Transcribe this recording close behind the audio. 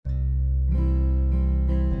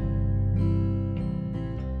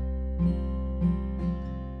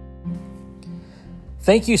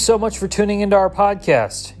Thank you so much for tuning into our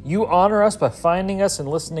podcast. You honor us by finding us and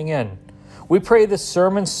listening in. We pray this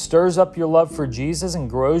sermon stirs up your love for Jesus and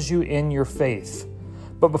grows you in your faith.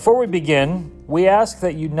 But before we begin, we ask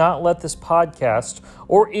that you not let this podcast,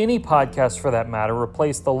 or any podcast for that matter,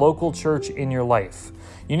 replace the local church in your life.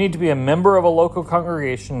 You need to be a member of a local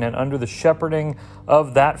congregation and under the shepherding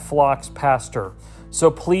of that flock's pastor.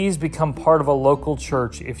 So please become part of a local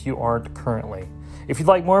church if you aren't currently. If you'd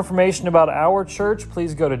like more information about our church,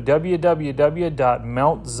 please go to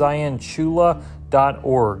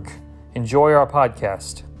www.mountzionchula.org. Enjoy our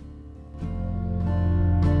podcast.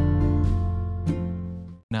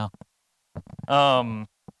 Now,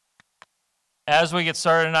 as we get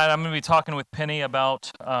started tonight, I'm going to be talking with Penny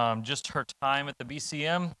about just her time at the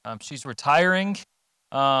BCM. She's retiring.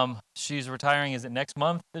 Is it next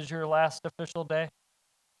month is your last official day?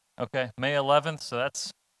 Okay, May 11th, so that's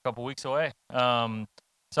a couple weeks away. So I'm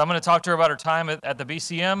going to talk to her about her time at the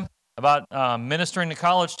BCM, about ministering to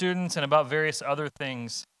college students, and about various other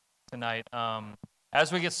things tonight.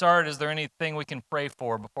 As we get started, is there anything we can pray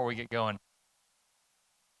for before we get going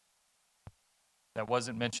that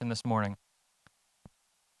wasn't mentioned this morning?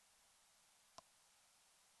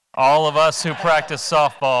 All of us who practice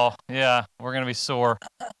softball, yeah, we're going to be sore.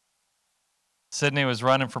 Sydney was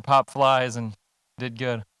running for pop flies and did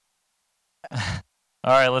good.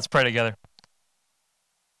 All right, let's pray together.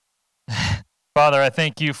 Father, I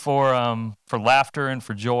thank you for laughter and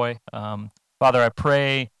for joy. Father, I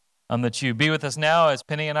pray that you be with us now as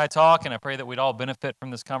Penny and I talk, and I pray that we'd all benefit from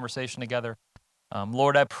this conversation together.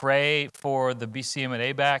 Lord, I pray for the BCM at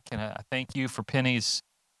ABAC, and I thank you for Penny's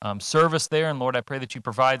service there. And Lord, I pray that you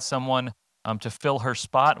provide someone to fill her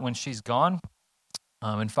spot when she's gone.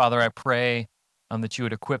 And Father, I pray that you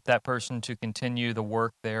would equip that person to continue the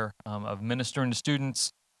work there of ministering to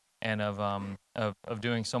students and of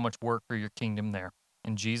doing so much work for your kingdom there.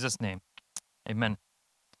 In Jesus' name, amen.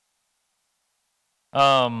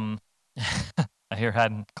 I hear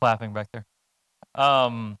Haddon clapping back there.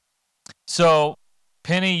 So,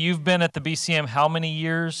 Penny, you've been at the BCM how many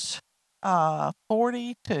years?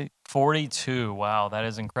 42. 42. Wow, that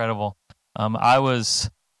is incredible.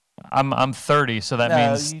 I'm 30, so that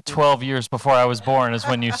means 12 years before I was born is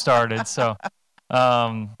when you started. So,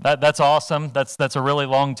 that's awesome. That's a really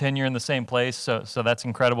long tenure in the same place. So that's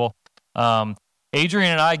incredible.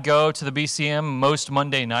 Adrian and I go to the BCM most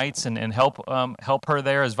Monday nights and help her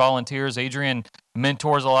there as volunteers. Adrian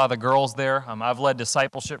mentors a lot of the girls there. I've led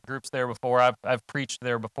discipleship groups there before. I've preached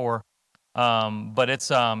there before. But it's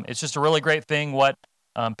just a really great thing what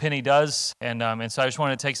Penny does, and so I just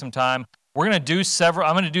wanted to take some time. We're going to do several.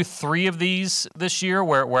 I'm going to do 3 of these this year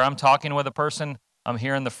where I'm talking with a person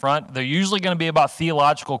here in the front. They're usually going to be about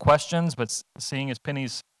theological questions, but seeing as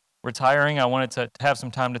Penny's retiring, I wanted to have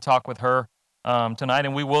some time to talk with her tonight,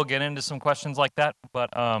 and we will get into some questions like that.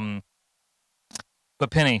 But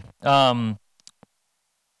Penny, kind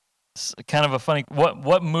of a funny.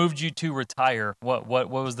 What moved you to retire? What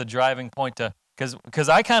was the driving point to? Because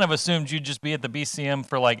I kind of assumed you'd just be at the BCM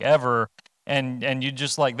for like ever, and you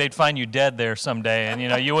just like they'd find you dead there someday, and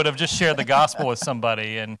you would have just shared the gospel with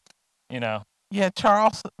somebody, and Yeah,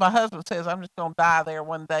 Charles, my husband says I'm just going to die there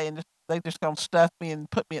one day, and they're just going to stuff me and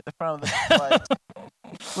put me at the front of the place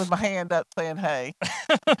with my hand up saying, hey.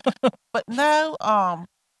 But no, I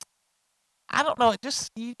don't know.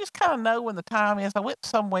 You just kind of know when the time is. I went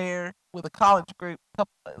somewhere with a college group a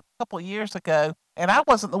couple of years ago, and I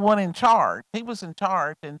wasn't the one in charge. He was in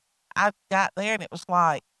charge, and I got there, and it was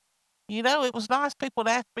like, it was nice people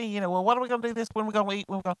to ask me, well, what are we going to do this? When are we going to eat?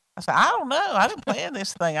 I said, I don't know. I didn't plan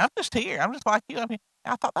this thing. I'm just here. I'm just like you. I mean,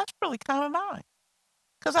 I thought that's really kind of nice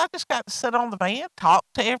because I just got to sit on the van, talk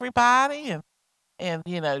to everybody, and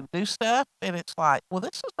do stuff. And it's like, well,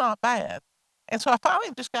 this is not bad. And so I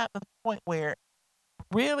finally just got to the point where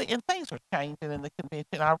really, and things are changing in the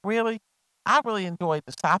convention. I really enjoyed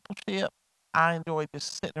discipleship. I enjoyed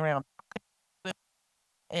just sitting around talking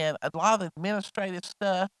and a lot of the administrative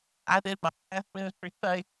stuff. I did my last ministry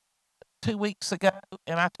say 2 weeks ago,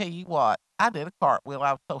 and I tell you what, I did a cartwheel.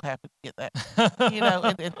 I was so happy to get that.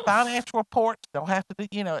 And financial reports don't have to do.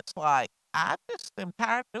 It's like I just am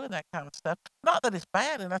tired of doing that kind of stuff. Not that it's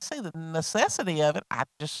bad, and I see the necessity of it. I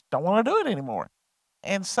just don't want to do it anymore.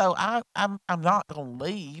 And so I'm not going to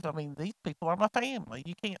leave. I mean, these people are my family.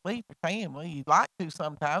 You can't leave your family. You'd like to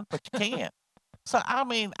sometimes, but you can't. So, I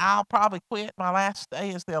mean, I'll probably quit. My last day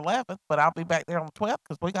is the 11th, but I'll be back there on the 12th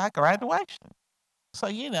because we got graduation. So,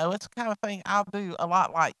 it's the kind of thing I'll do a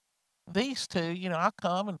lot like these two. I'll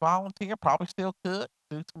come and volunteer, probably still cook,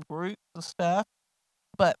 do some groups and stuff.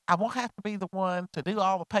 But I won't have to be the one to do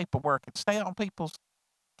all the paperwork and stay on people's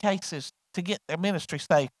cases to get their ministry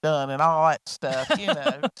safe done and all that stuff. I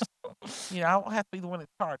don't have to be the one in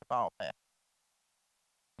charge of all that.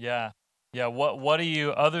 Yeah. Yeah. What are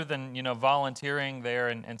you, other than, volunteering there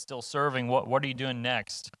and still serving, what are you doing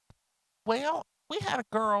next? Well, we had a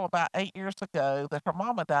girl about 8 years ago that her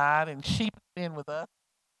mama died, and she's been with us.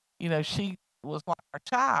 She was like our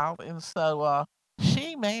child, and so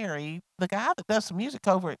she married the guy that does the music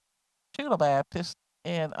over at Chula Baptist,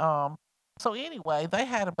 and so anyway, they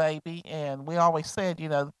had a baby, and we always said,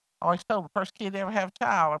 I always told them the first kid to ever have a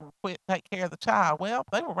child, I'm gonna quit and take care of the child. Well,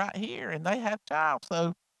 they were right here, and they had a child,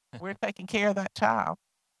 so we're taking care of that child.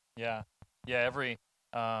 Yeah. Yeah. Every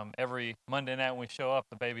Monday night when we show up,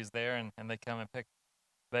 the baby's there, and they come and pick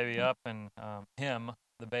the baby up, and him,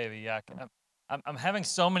 the baby. Yeah. I'm having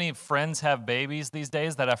so many friends have babies these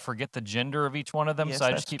days that I forget the gender of each one of them. Yes, So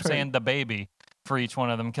I just that's keep true. saying the baby for each one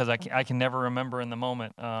of them because I can never remember in the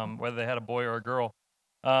moment whether they had a boy or a girl.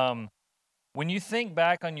 When you think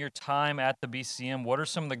back on your time at the BCM, what are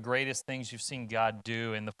some of the greatest things you've seen God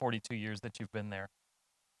do in the 42 years that you've been there?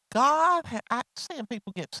 I seeing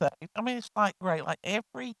people get saved. I mean, it's like great. Like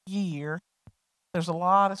every year, there's a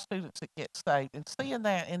lot of students that get saved, and seeing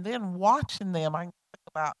that, and then watching them. I can think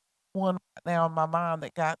about one right now in my mind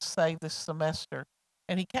that got saved this semester,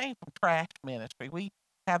 and he came from trash ministry. We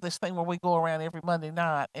have this thing where we go around every Monday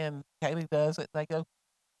night, and Kaylee does it. They go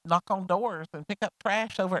knock on doors and pick up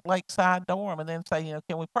trash over at Lakeside Dorm, and then say,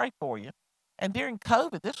 can we pray for you? And during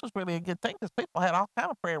COVID, this was really a good thing because people had all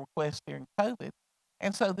kind of prayer requests during COVID.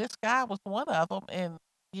 And so this guy was one of them, and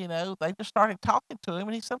they just started talking to him,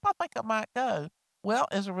 and he said, "Well, I think I might go." Well,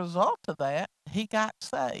 as a result of that, he got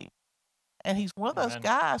saved, and he's one of those Amen.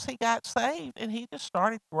 guys. He got saved, and he just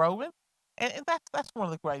started growing, and that's one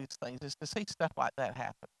of the greatest things is to see stuff like that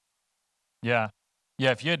happen. Yeah. Yeah.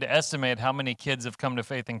 If you had to estimate how many kids have come to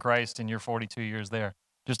faith in Christ in your 42 years there,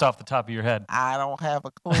 just off the top of your head. I don't have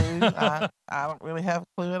a clue. I don't really have a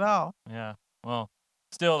clue at all. Yeah. Well,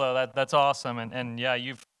 still though, that's awesome. And yeah,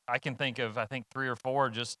 I can think of, I think 3 or 4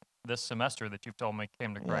 just this semester that you've told me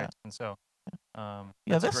came to Yeah. Christ. And so, Yeah,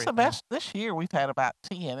 that's a this great thing. semester, this year we've had about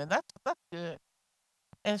 10, and that's good.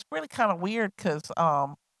 And it's really kind of weird because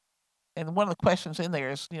and one of the questions in there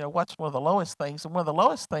is, what's one of the lowest things? And one of the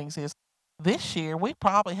lowest things is this year we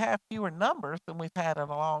probably have fewer numbers than we've had in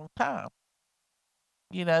a long time.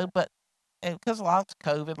 But and because a lot of it's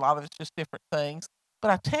COVID, a lot of it's just different things.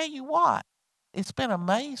 But I tell you what, it's been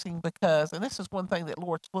amazing because, and this is one thing that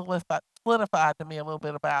Lord solidified to me a little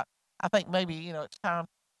bit about. I think maybe it's time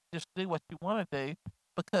to just do what you want to do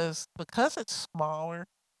because it's smaller.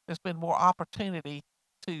 There's been more opportunity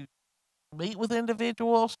to meet with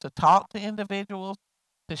individuals, to talk to individuals,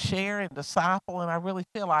 to share and disciple. And I really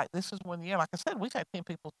feel like this is one year, like I said, we've had 10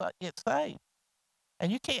 people get saved.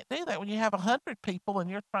 And you can't do that when you have 100 people and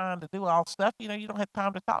you're trying to do all stuff. You don't have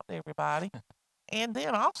time to talk to everybody. And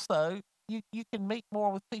then also, you can meet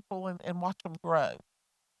more with people and watch them grow.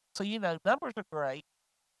 So, numbers are great,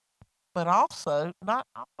 but also not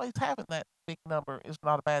always having that big number is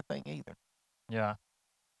not a bad thing either. Yeah.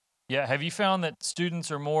 Yeah. Have you found that students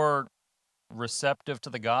are more receptive to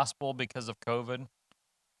the gospel because of COVID?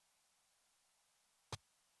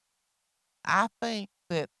 I think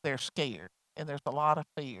that they're scared and there's a lot of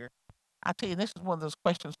fear. I tell you, this is one of those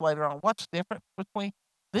questions later on. What's different between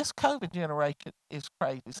this COVID generation is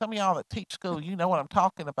crazy. Some of y'all that teach school, you know what I'm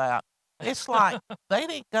talking about. It's like they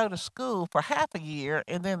didn't go to school for half a year,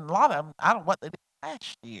 and then a lot of them, I don't know what they did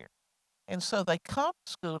last year. And so they come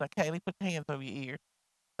to school. Now, Kaylee, put your hands over your ear.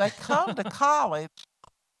 They come to college,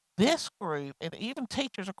 this group, and even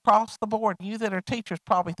teachers across the board, you that are teachers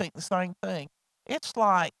probably think the same thing. It's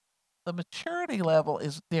like the maturity level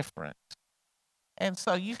is different. And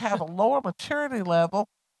so you have a lower maturity level,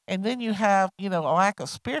 and then you have, a lack of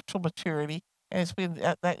spiritual maturity, and it's been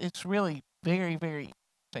that it's really very, very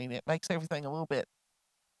interesting. It makes everything a little bit,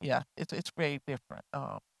 yeah, it's very different.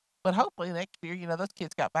 But hopefully next year, those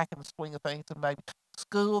kids got back in the swing of things, and maybe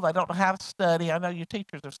school, they don't know how to study. I know your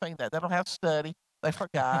teachers have seen that. They don't have to study. They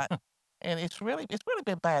forgot. And it's really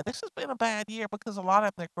been bad. This has been a bad year because a lot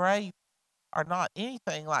of them, their grades are not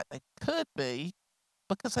anything like they could be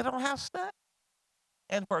because they don't have to study.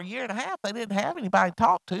 And for a year and a half, they didn't have anybody to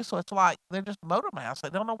talk to, so it's like they're just motor mouse. They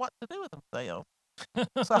don't know what to do with themselves.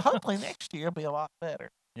 So hopefully next year will be a lot better.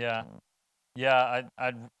 Yeah. Yeah,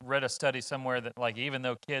 I'd read a study somewhere that, like, even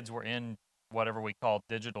though kids were in whatever we call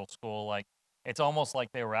digital school, like, it's almost like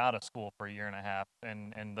they were out of school for a year and a half,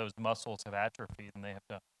 and those muscles have atrophied, and they have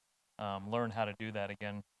to learn how to do that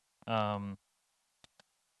again.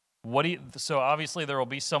 So obviously there will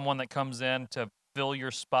be someone that comes in to fill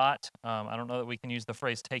your spot. I don't know that we can use the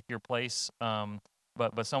phrase "take your place."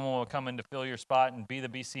 but someone will come in to fill your spot and be the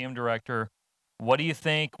BCM director. What do you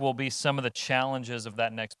think will be some of the challenges of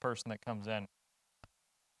that next person that comes in?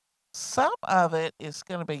 Some of it is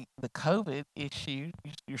going to be the COVID issue.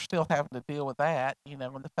 You're still having to deal with that, and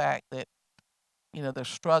the fact that, they're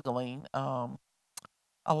struggling.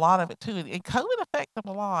 A lot of it too, and COVID affected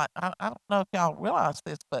them a lot. I don't know if y'all realize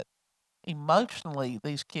this, but emotionally,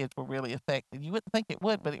 these kids were really affected. You wouldn't think it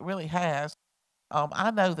would, but it really has.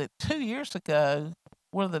 I know that 2 years ago,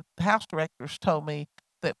 one of the house directors told me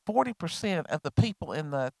that 40% of the people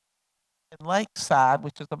in Lakeside,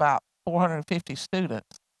 which is about 450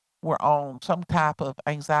 students, were on some type of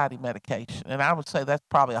anxiety medication, and I would say that's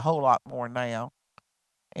probably a whole lot more now.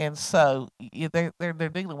 And so they're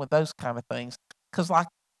dealing with those kind of things. Because, like,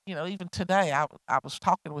 even today, I was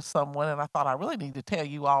talking with someone, and I thought I really need to tell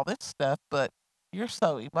you all this stuff, but you're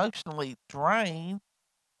so emotionally drained,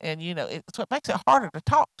 and so it makes it harder to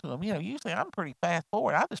talk to them. Usually I'm pretty fast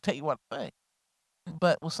forward. I just tell you what I think.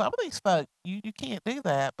 But with some of these folks, you can't do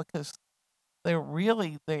that because they're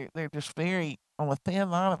just very on a thin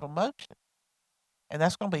line of emotion, and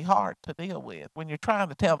that's going to be hard to deal with when you're trying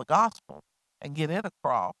to tell the gospel and get it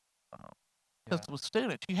across. Because with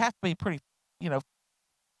students, you have to be pretty,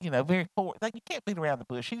 very forward. Like, you can't beat around the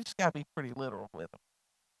bush. You just got to be pretty literal with them.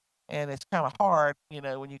 And it's kind of hard,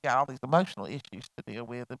 when you got all these emotional issues to deal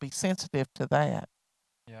with, to be sensitive to that.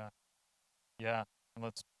 Yeah. Yeah. And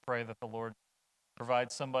let's pray that the Lord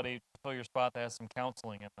provides somebody to fill your spot that has some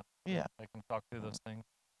counseling in them. Yeah. They can talk through those things.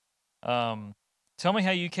 Tell me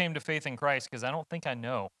how you came to faith in Christ, because I don't think I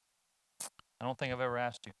know. I don't think I've ever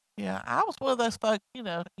asked you. Yeah, I was one of those folks,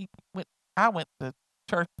 I went to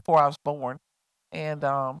church before I was born, and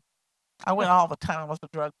I went all the time. I was a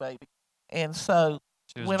drug baby. And so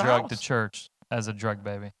she was drugged to church as a drug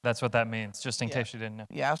baby. That's what that means, just in case you didn't know.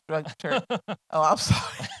 Yeah, I was drugged to church. Oh, I'm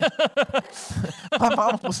sorry. My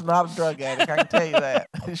mom was not a drug addict, I can tell you that.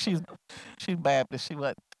 She's Baptist, she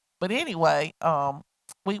wasn't. But anyway, when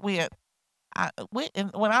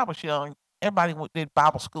I was young, everybody did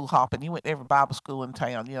Bible school hopping. You went to every Bible school in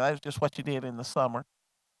town. That was just what you did in the summer.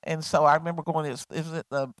 And so I remember going, it was at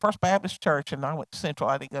the First Baptist Church, and I went to Central.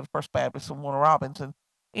 I didn't go to First Baptist in Warner Robins. And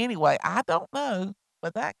anyway, I don't know,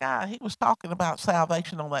 but that guy, he was talking about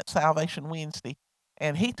salvation on that Salvation Wednesday,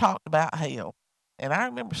 and he talked about hell. And I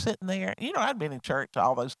remember sitting there, I'd been in church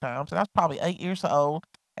all those times, and I was probably 8 years old,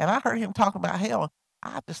 and I heard him talking about hell.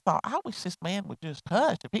 I just thought, I wish this man would just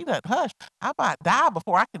hush. If he doesn't hush, I might die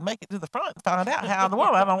before I can make it to the front and find out how in the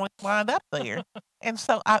world I don't wind up there. And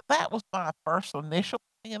so that was my first initial.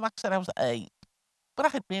 And like I said, I was 8, but I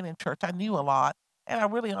had been in church. I knew a lot, and I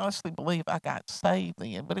really honestly believe I got saved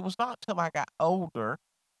then. But it was not until I got older,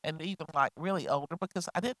 and even like really older, because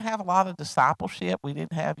I didn't have a lot of discipleship. We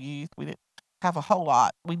didn't have youth. We didn't have a whole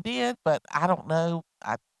lot. We did, but I don't know.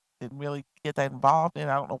 I didn't really get that involved in.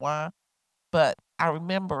 I don't know why. But I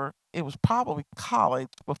remember it was probably college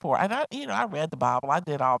before, and I read the Bible. I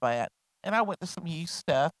did all that, and I went to some youth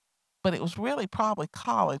stuff. But it was really probably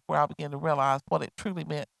college where I began to realize what it truly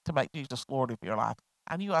meant to make Jesus Lord of your life.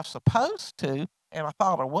 I knew I was supposed to, and I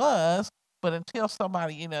thought I was, but until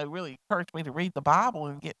somebody, really encouraged me to read the Bible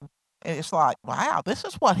and it's like, wow, this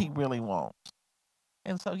is what he really wants.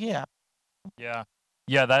 And so, yeah. Yeah.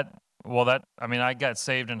 Yeah, I got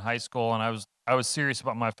saved in high school, and I was serious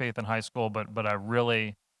about my faith in high school, but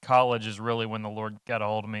college is really when the Lord got a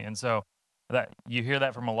hold of me. And so, that you hear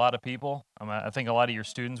that from a lot of people. I think a lot of your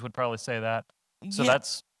students would probably say that. So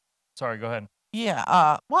sorry, go ahead.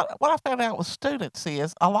 Yeah. What I found out with students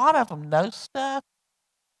is a lot of them know stuff.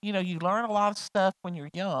 You learn a lot of stuff when you're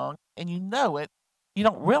young, and you know it. You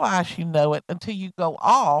don't realize you know it until you go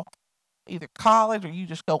off, either college or you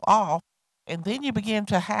just go off, and then you begin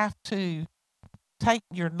to have to take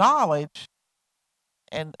your knowledge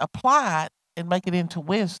and apply it and make it into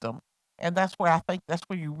wisdom. And that's where I think that's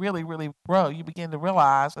where you really, really grow. You begin to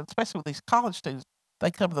realize, and especially with these college students,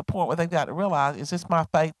 they come to the point where they've got to realize, is this my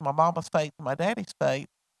faith, my mama's faith, my daddy's faith?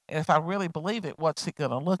 And if I really believe it, what's it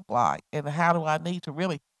going to look like? And how do I need to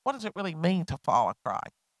what does it really mean to follow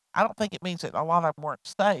Christ? I don't think it means that a lot of them weren't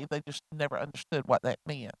saved. They just never understood what that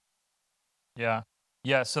meant. Yeah.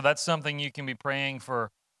 Yeah. So that's something you can be praying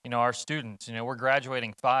for, our students. We're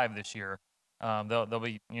graduating 5 this year. They'll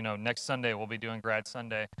be, next Sunday, we'll be doing Grad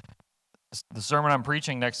Sunday. The sermon I'm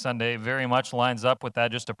preaching next Sunday very much lines up with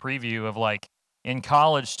that, just a preview of, like, in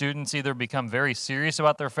college, students either become very serious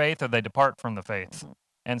about their faith or they depart from the faith.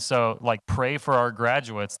 And so, like, pray for our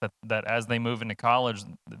graduates that as they move into college,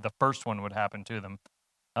 the first one would happen to them.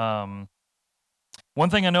 One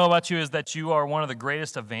thing I know about you is that you are one of the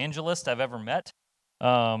greatest evangelists I've ever met.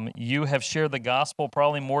 You have shared the gospel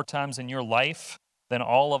probably more times in your life than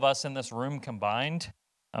all of us in this room combined.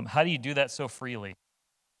 How do you do that so freely?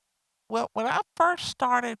 Well, when I first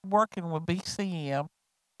started working with BCM,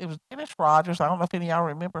 it was Dennis Rogers. I don't know if any of y'all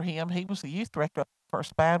remember him. He was the youth director of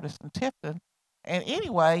First Baptist in Tifton. And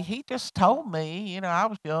anyway, he just told me, I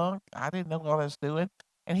was young, I didn't know what I was doing.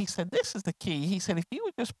 And he said, this is the key. He said, if you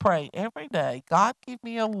would just pray every day, God, give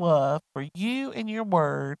me a love for you and your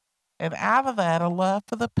word. And out of that, a love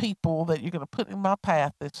for the people that you're going to put in my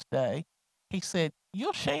path this day. He said,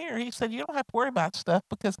 you'll share. He said, you don't have to worry about stuff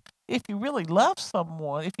because if you really love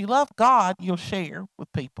someone, if you love God, you'll share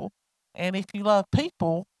with people. And if you love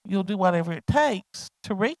people, you'll do whatever it takes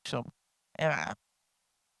to reach them. And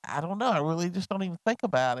I don't know. I really just don't even think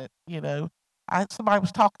about it. Somebody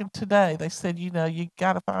was talking today. They said, you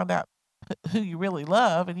got to find out who you really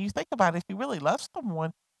love. And you think about it, if you really love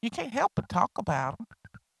someone, you can't help but talk about them.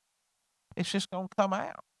 It's just going to come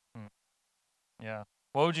out. Yeah.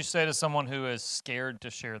 What would you say to someone who is scared to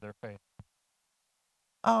share their faith?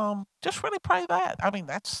 Just really pray that. I mean,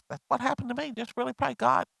 that's what happened to me. Just really pray,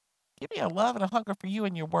 God, give me a love and a hunger for you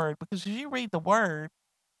and your word. Because as you read the word,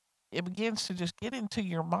 it begins to just get into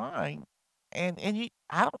your mind. And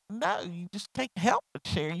I don't know, you just can't help but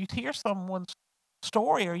share. You hear someone's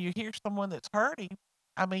story or you hear someone that's hurting.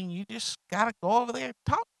 I mean, you just got to go over there and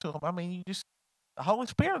talk to them. I mean, the Holy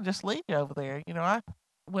Spirit will just lead you over there.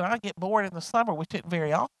 When I get bored in the summer, which isn't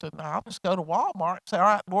very often, I'll just go to Walmart and say, all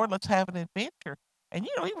right, Lord, let's have an adventure. And,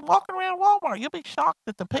 even walking around Walmart, you'll be shocked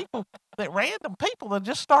at random people that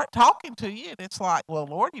just start talking to you. And it's like, well,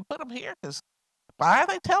 Lord, you put them here because why are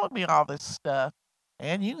they telling me all this stuff?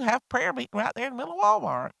 And you can have prayer meeting right there in the middle of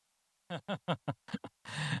Walmart.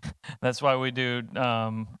 That's why we do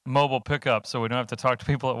mobile pickup, so we don't have to talk to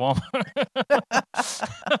people at Walmart.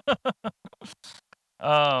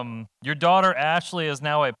 Your daughter Ashley is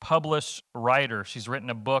now a published writer. She's written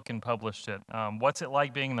a book and published it. What's it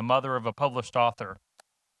like being the mother of a published author?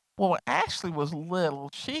 Well, when Ashley was little,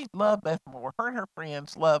 she loved Beth Moore. Her and her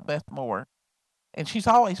friends loved Beth Moore. And she's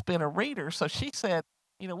always been a reader. So she said,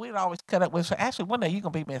 we'd always cut up with her. Ashley, one day you're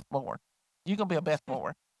going to be Beth Moore. You're going to be a Beth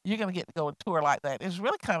Moore. You're going to get to go and tour like that. It's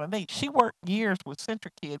really kind of neat. She worked years with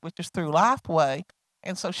CentriKid, which is through Lifeway.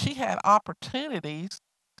 And so she had opportunities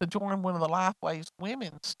to join one of the Lifeway's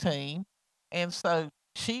women's team. And so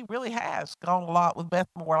she really has gone a lot with Beth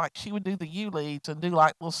Moore. Like she would do the U-Leads and do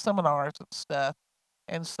like little seminars and stuff.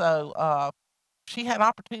 And so she had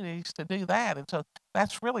opportunities to do that. And so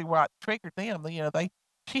that's really what triggered them.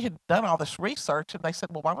 She had done all this research and they said,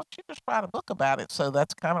 well, why don't you just write a book about it? So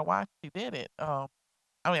that's kind of why she did it.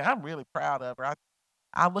 I'm really proud of her.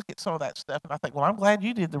 I look at some of that stuff and I think, well, I'm glad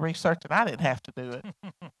you did the research and I didn't have to do it.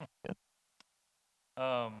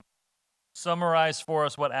 Summarize for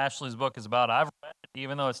us what Ashley's book is about. I've read it,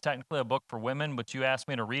 even though it's technically a book for women, but you asked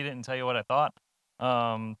me to read it and tell you what I thought.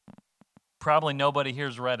 Probably nobody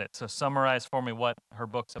here's read it, so summarize for me what her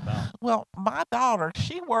book's about. Well, my daughter,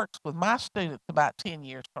 she works with my students about 10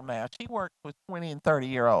 years from now. She works with 20 and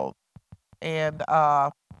 30-year-olds and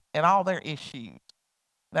all their issues.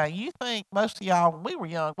 Now, you think most of y'all, when we were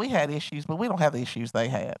young, we had issues, but we don't have the issues they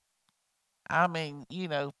had. I mean,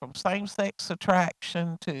 from same-sex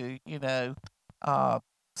attraction to,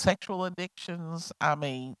 sexual addictions. I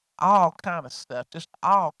mean, all kind of stuff, just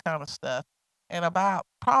all kind of stuff. And about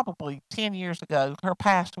probably 10 years ago, her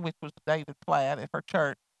pastor, which was David Platt at her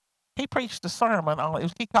church, he preached a sermon on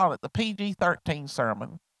it. He called it the PG-13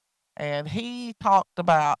 sermon. And he talked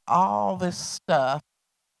about all this stuff.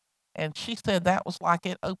 And she said that was like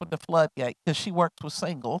it opened a floodgate because she works with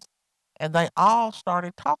singles. And they all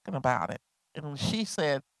started talking about it. And she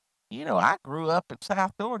said, I grew up in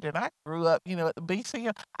South Georgia and I grew up, at the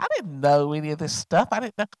BCM. I didn't know any of this stuff. I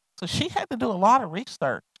didn't know. So she had to do a lot of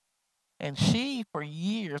research. And she, for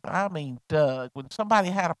years, dug. When somebody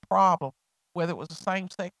had a problem, whether it was the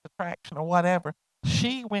same-sex attraction or whatever,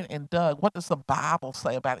 she went and dug. What does the Bible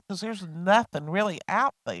say about it? Because there's nothing really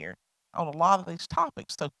out there on a lot of these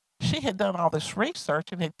topics. So she had done all this research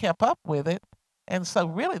and had kept up with it. And so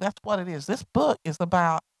really that's what it is. This book is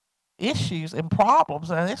about issues and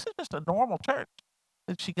problems. And this is just a normal church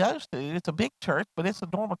that she goes to. It's a big church, but it's a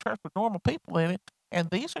normal church with normal people in it.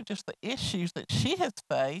 And these are just the issues that she has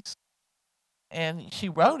faced. And she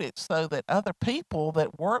wrote it so that other people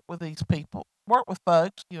that work with these people, work with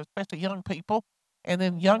folks, especially young people, and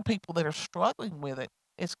then young people that are struggling with it.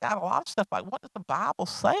 It's got a lot of stuff like, what does the Bible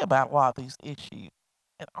say about a lot of these issues?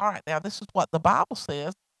 And all right, now this is what the Bible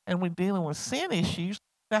says, and we're dealing with sin issues.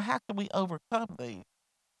 Now, how can we overcome these,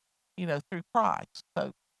 through Christ?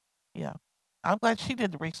 So, yeah, I'm glad she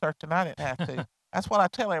did the research and I didn't have to. That's what I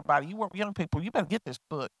tell everybody. You work with young people, you better get this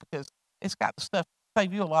book because it's got the stuff to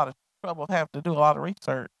save you a lot of trouble of having to do a lot of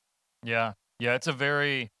research. Yeah, yeah, it's a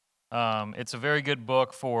very good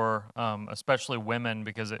book for especially women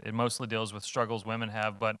because it mostly deals with struggles women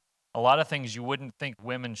have, but a lot of things you wouldn't think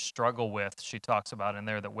women struggle with. She talks about in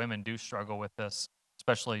there that women do struggle with this,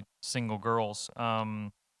 especially single girls.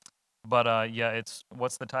 But yeah, it's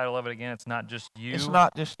what's the title of it again? It's not just It's you.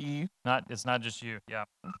 not just you. It's not just you. Yeah.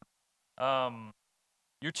 Um,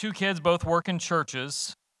 your two kids both work in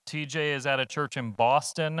churches. TJ is at a church in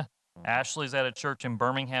Boston. Ashley's at a church in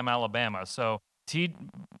Birmingham, Alabama. So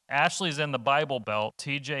Ashley's in the Bible Belt.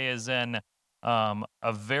 TJ is in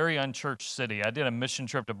a very unchurched city. I did a mission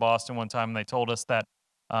trip to Boston one time, and they told us that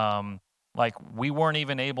like we weren't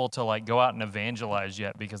even able to like go out and evangelize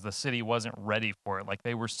yet because the city wasn't ready for it. Like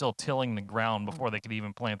they were still tilling the ground before they could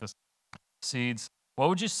even plant the seeds. What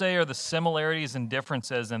would you say are the similarities and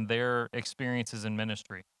differences in their experiences in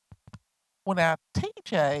ministry? Well, now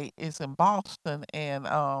TJ is in Boston, and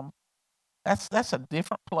that's a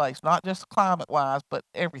different place, not just climate wise, but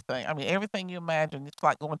everything. I mean, everything you imagine, it's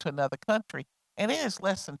like going to another country, and it is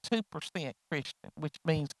less than 2% Christian, which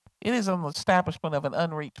means it is an establishment of an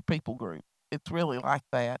unreached people group. It's really like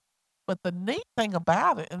that. But the neat thing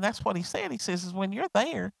about it, and that's what he said, he says, is when you're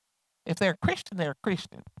there, if they're a Christian, they're a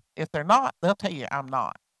Christian. If they're not, they'll tell you, I'm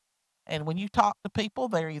not. And when you talk to people,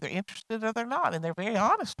 they're either interested or they're not, and they're very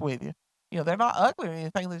honest with you. You know, they're not ugly or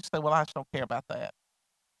anything. They just say, well, I just don't care about that.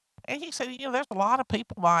 And he said, you know, there's a lot of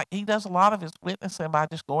people like he does a lot of his witnessing by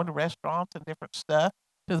just going to restaurants and different stuff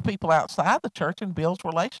to the people outside the church and builds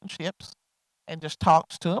relationships and just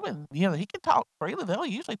talks to them. And, you know, he can talk freely. They'll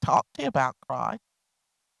usually talk to you about Christ.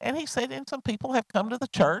 And he said, and some people have come to the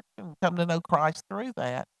church and come to know Christ through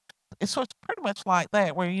that. So it's pretty much like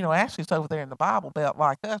that, where, you know, Ashley's over there in the Bible Belt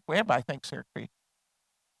like us, where everybody thinks they're Christian.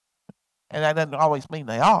 And that doesn't always mean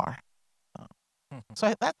they are.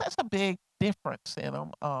 So that's a big difference in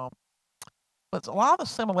them. But a lot of the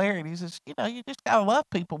similarities is, you know, you just gotta love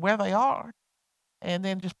people where they are, and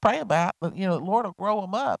then just pray about, you know, Lord will grow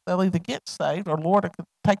them up. They'll either get saved or Lord will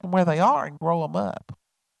take them where they are and grow them up.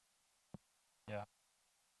 Yeah.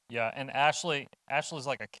 Yeah, and Ashley's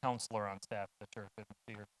like a counselor on staff at the church, isn't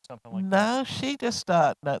she, or something like that? No, she just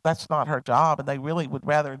no, that's not her job, and they really would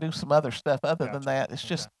rather do some other stuff other than Gotcha. that. It's Okay.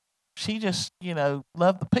 just she just, you know,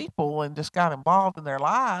 loved the people and just got involved in their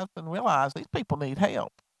lives and realized these people need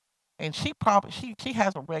help. And she probably she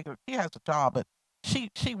has a job, but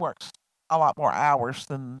she works a lot more hours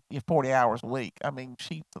than 40 hours a week. I mean,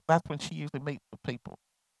 that's when she usually meets with people,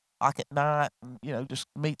 like at night, and you know, just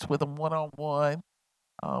meets with them one on one,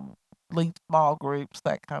 leads small groups,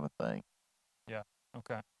 that kind of thing. Yeah.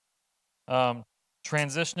 Okay.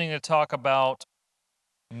 Transitioning to talk about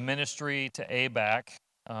ministry to ABAC.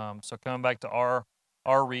 So coming back to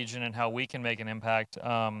our region and how we can make an impact.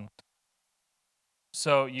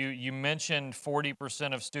 So you mentioned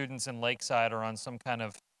 40% of students in Lakeside are on some kind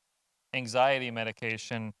of anxiety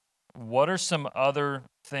medication. What are some other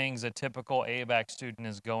things a typical ABAC student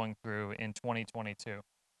is going through in 2022?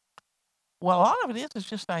 Well, a lot of it is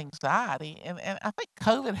just anxiety, and I think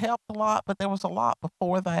COVID helped a lot, but there was a lot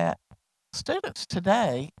before that. Students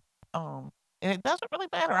today, and it doesn't really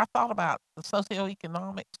matter. I thought about the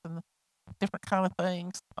socioeconomics and different kind of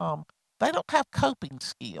things. They don't have coping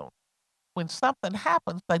skills. When something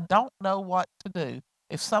happens, they don't know what to do.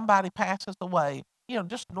 If somebody passes away, you know,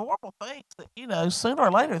 just normal things that, you know, sooner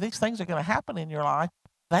or later these things are going to happen in your life.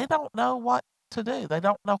 They don't know what to do. They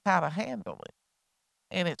don't know how to handle it.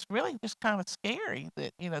 And it's really just kind of scary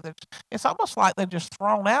that, you know, it's almost like they're just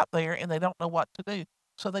thrown out there and they don't know what to do.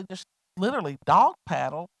 So they just literally dog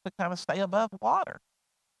paddle to kind of stay above water.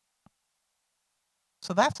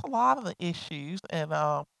 So that's a lot of the issues. And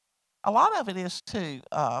a lot of it is too,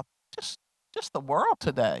 just just the world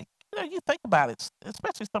today. You know, you think about it,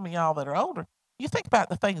 especially some of y'all that are older. You think about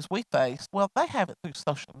the things we face. Well, they have it through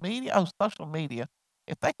social media. Oh, social media.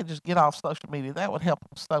 If they could just get off social media, that would help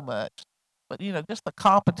them so much. But you know, just the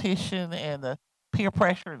competition and the peer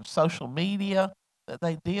pressure and social media that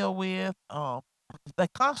they deal with. They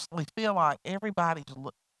constantly feel like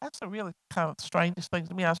that's the really kind of strangest thing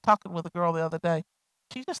to me. I was talking with a girl the other day.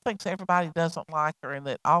 She just thinks everybody doesn't like her and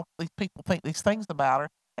that all these people think these things about her.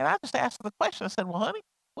 And I just asked her the question. I said, well, honey,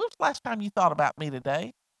 when was the last time you thought about me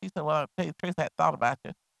today? She said, well, I'll tell you the truth, I hadn't thought about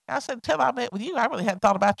you. And I said, until I met with you, I really hadn't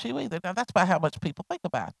thought about you either. Now, that's about how much people think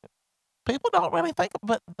about you. People don't really think,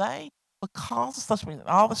 but because of social media and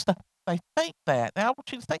all this stuff, they think that. Now, I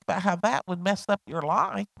want you to think about how that would mess up your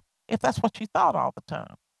life if that's what you thought all the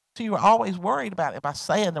time. So you were always worried about, am I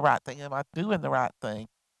saying the right thing? Am I doing the right thing?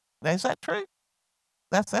 Now, is that true?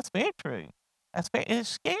 That's very true. It's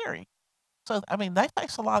scary. So, I mean, they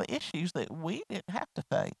face a lot of issues that we didn't have to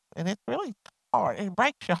face, and it's really hard. It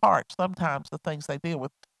breaks your heart sometimes, the things they deal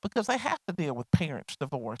with, because they have to deal with parents'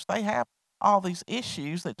 divorce. They have all these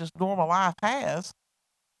issues that just normal life has,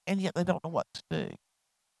 and yet they don't know what to do.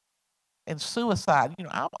 And suicide,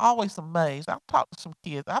 I'm always amazed. I've talked to some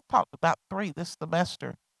kids. I've talked to about 3 this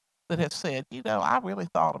semester that have said, "I really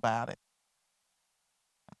thought about it."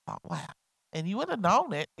 I thought, "Wow." And you would have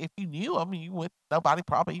known it if you knew them. You would nobody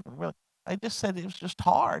probably even really they just said it was just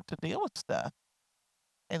hard to deal with stuff.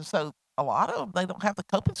 And so a lot of them, they don't have the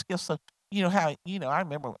coping skills. So, I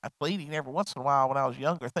remember bleeding every once in a while when I was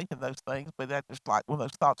younger thinking those things, but that just like when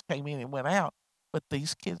those thoughts came in and went out. But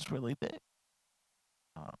these kids really do.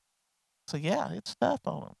 Uh, so yeah, it's tough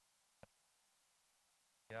on them.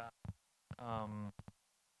 Yeah. Um,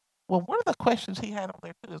 Well, one of the questions he had on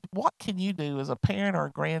there too is, what can you do as a parent or a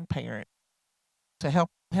grandparent to help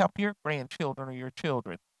your grandchildren or your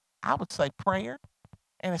children? I would say prayer,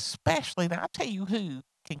 and especially now I tell you who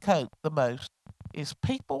can cope the most is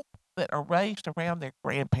people that are raised around their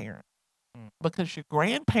grandparents, mm, because your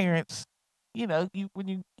grandparents, when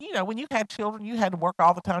you had children, you had to work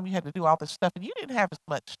all the time, you had to do all this stuff, and you didn't have as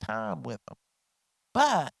much time with them.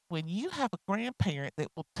 But when you have a grandparent that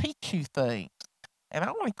will teach you things, and I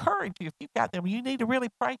want to encourage you, if you've got them, you need to really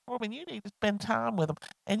pray for them and you need to spend time with them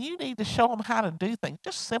and you need to show them how to do things,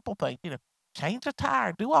 just simple things, change a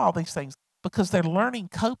tire, do all these things because they're learning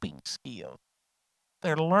coping skills.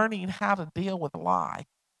 They're learning how to deal with life.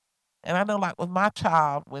 And I know, like with my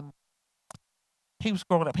child, when he was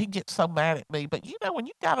growing up, he'd get so mad at me. But when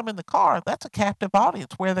you got him in the car, that's a captive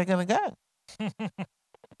audience. Where are they going to go?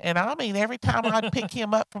 And I mean, every time I'd pick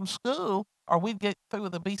him up from school or we'd get through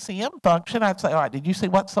the BCM function, I'd say, "All right, did you see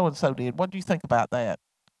what so and so did? What do you think about that?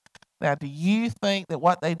 Now, do you think that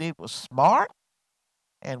what they did was smart?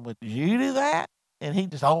 And would you do that?" And he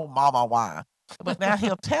just, "Oh, mama, why?" But now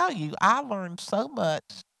he'll tell you, I learned so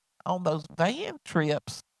much on those van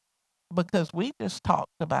trips because we just talked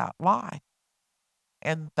about life.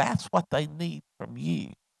 And that's what they need from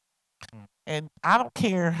you. mm, And I don't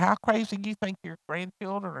care how crazy you think your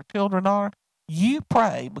grandchildren or children are, you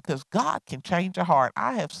pray because God can change a heart.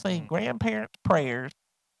 I have seen mm. grandparents' prayers.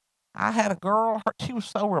 I had a girl, she was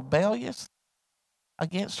so rebellious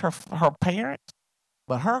against her parents,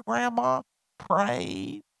 but her grandma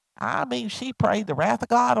prayed. I mean, she prayed the wrath of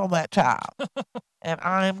God on that child. And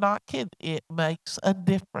I am not kidding. It makes a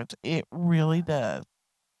difference. It really does.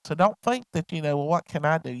 So don't think that, well, what can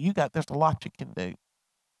I do? There's a lot you can do.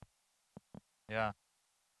 Yeah.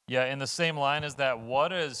 Yeah. In the same line as that,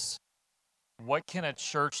 what can a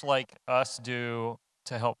church like us do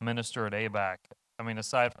to help minister at ABAC? I mean,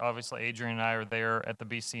 aside, obviously, Adrian and I are there at the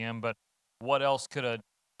BCM, but what else can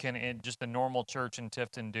just a normal church in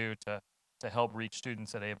Tifton do to help reach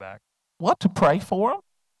students at ABAC? What to pray for them?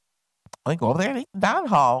 I go over there and eat in the dining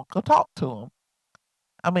hall. Go talk to them.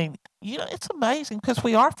 I mean, it's amazing because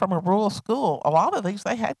we are from a rural school. A lot of these,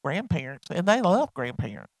 they had grandparents, and they love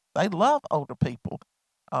grandparents. They love older people.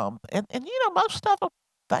 And most of them,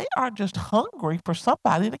 they are just hungry for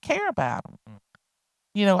somebody to care about them.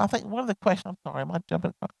 I think one of the questions, I'm sorry, am I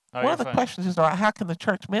jumping? Oh, One you're of the fine. questions is, all right, how can the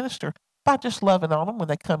church minister? By just loving on them when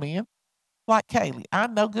they come in. Like Kaylee, I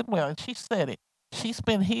know good and well, and she said it. She's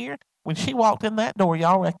been here. When she walked in that door,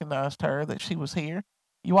 y'all recognized her, that she was here.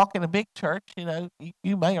 You walk in a big church,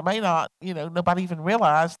 you may or may not, nobody even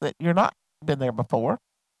realize that you're not been there before.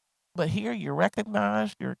 But here you're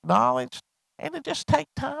recognized, you're acknowledged, and to just take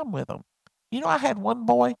time with them. I had one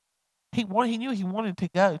boy, he knew he wanted to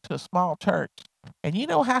go to a small church. And you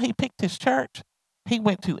know how he picked his church? He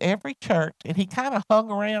went to every church and he kind of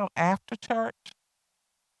hung around after church.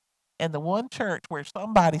 And the one church where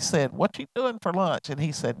somebody said, "What you doing for lunch?" And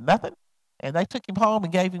he said, "Nothing." And they took him home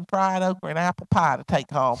and gave him fried okra and apple pie to take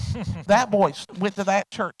home. That boy went to that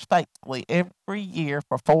church faithfully every year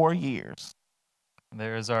for 4 years.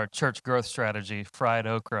 There's our church growth strategy, fried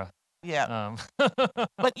okra. Yeah.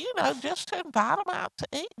 But, just to invite them out to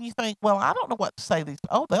eat, and you think, well, I don't know what to say to these.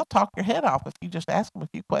 Oh, they'll talk your head off if you just ask them a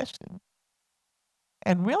few questions.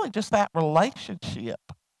 And really just that relationship,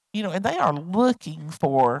 and they are looking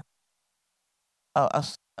for a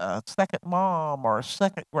second mom or a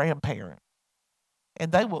second grandparent.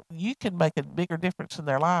 And you can make a bigger difference in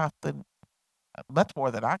their life than much more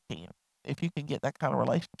than I can if you can get that kind of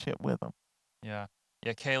relationship with them. Yeah.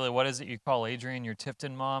 Yeah, Kayla, what is it you call Adrian your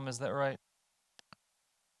Tifton mom? Is that right?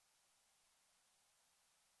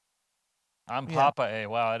 I'm Yeah. Papa A.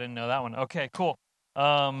 Wow, I didn't know that one. Okay, cool. You're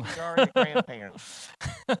already a grandparent.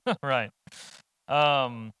 Right.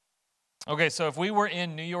 Okay, so if we were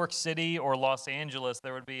in New York City or Los Angeles,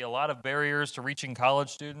 there would be a lot of barriers to reaching college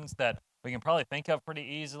students that we can probably think of pretty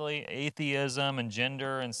easily, atheism and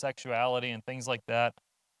gender and sexuality and things like that.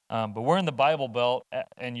 But we're in the Bible Belt,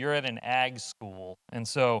 and you're at an ag school. And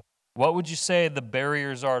so, what would you say the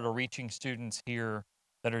barriers are to reaching students here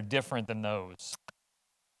that are different than those?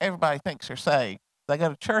 Everybody thinks they're saved. They go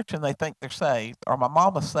to church and they think they're saved, or my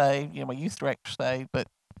mama's saved, my youth director's saved, but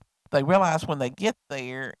they realize when they get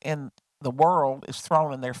there and the world is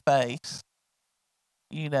thrown in their face,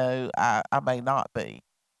 I may not be.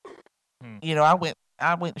 I went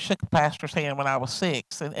and shook a pastor's hand when I was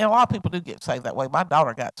 6, and a lot of people do get saved that way. My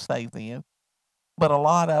daughter got saved then, but a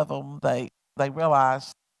lot of them they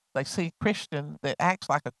realize they see a Christian that acts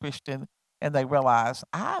like a Christian, and they realize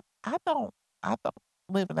I don't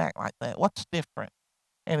live and act like that. What's different?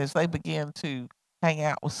 And as they begin to hang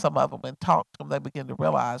out with some of them and talk to them, they begin to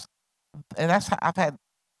realize, and that's how I've had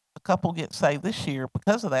a couple get saved this year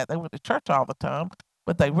because of that. They went to church all the time,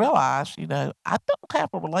 but they realized, I don't have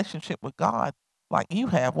a relationship with God like you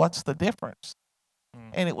have. What's the difference?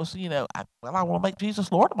 And it was, I want to make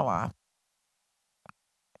Jesus Lord of my life.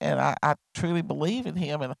 And I truly believe in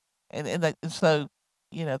him. And so,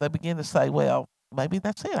 they begin to say, well, maybe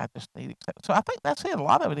that's it. I just need acceptance. So I think that's it. A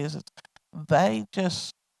lot of it is they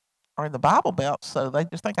just are in the Bible Belt. So they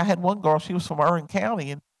just think. I had one girl, she was from Irwin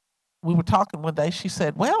County, and we were talking one day. She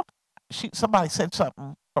said, well, somebody said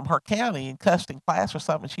something from her county and cussed in class or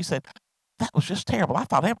something. She said, that was just terrible. I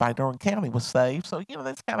thought everybody in Irwin County was saved. So, they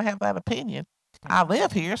just kind of have that opinion. I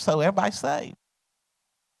live here, so everybody's saved.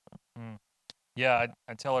 Yeah,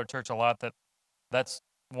 I tell our church a lot that's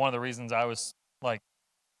one of the reasons I was like,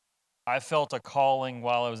 I felt a calling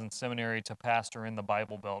while I was in seminary to pastor in the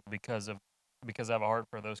Bible Belt because I have a heart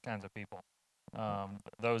for those kinds of people,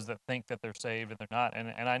 those that think that they're saved and they're not.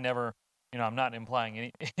 And I never, I'm not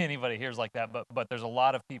implying anybody here is like that, but there's a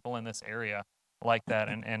lot of people in this area like that,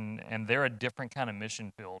 and they're a different kind of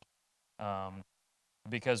mission field,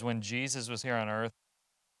 because when Jesus was here on earth,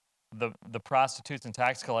 the prostitutes and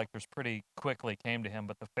tax collectors pretty quickly came to him,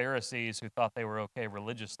 but the Pharisees, who thought they were okay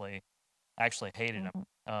religiously, actually hated him.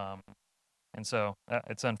 And so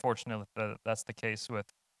it's unfortunate that that's the case with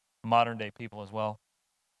modern day people as well.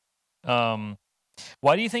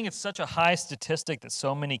 Why do you think it's such a high statistic that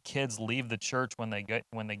so many kids leave the church when they get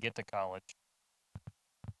to college?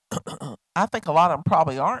 I think a lot of them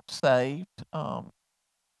probably aren't saved. I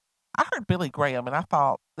heard Billy Graham, and I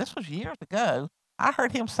thought, this was years ago, I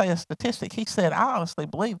heard him say a statistic. He said, I honestly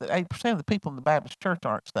believe that 80% of the people in the Baptist church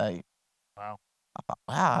aren't saved. Wow. I thought,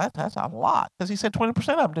 wow, that's a lot. Because he said 20%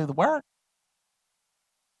 of them do the work.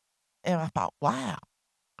 And I thought, wow.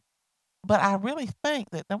 But I really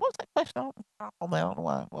think that, now what was that question? I don't know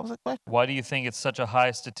why. What was the question? Why do you think it's such a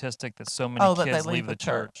high statistic that so many kids leave the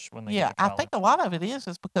church when they get to college? I think a lot of it is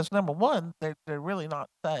because, number one, they're really not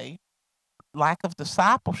saved. Lack of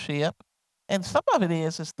discipleship. And some of it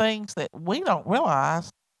is things that we don't realize,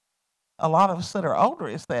 a lot of us that are older,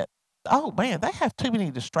 is that, oh man, they have too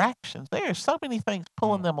many distractions. There are so many things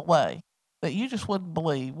pulling them away that you just wouldn't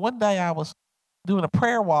believe. One day I was doing a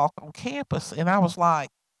prayer walk on campus, and I was like,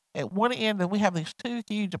 at one end, we have these 2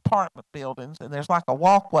 huge apartment buildings, and there's like a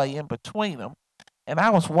walkway in between them. And I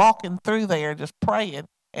was walking through there just praying,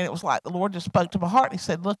 and it was like the Lord just spoke to my heart. And he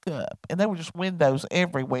said, look up. And there were just windows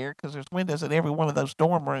everywhere, because there's windows in every one of those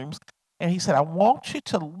dorm rooms. And he said, I want you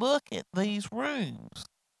to look at these rooms.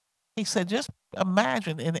 He said, just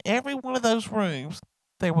imagine in every one of those rooms,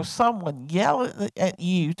 there was someone yelling at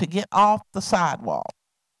you to get off the sidewalk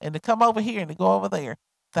and to come over here and to go over there.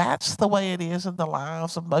 That's the way it is in the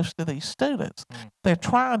lives of most of these students. They're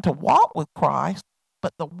trying to walk with Christ,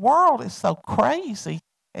 but the world is so crazy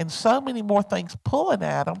and so many more things pulling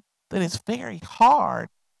at them that it's very hard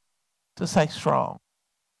to stay strong.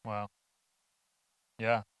 Wow.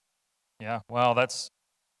 Yeah. Yeah. Well,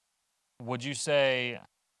 would you say,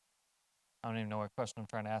 I don't even know what question I'm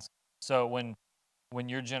trying to ask. So when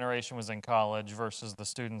your generation was in college versus the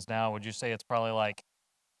students now, would you say it's probably like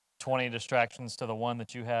 20 distractions to the one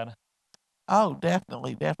that you had? Oh,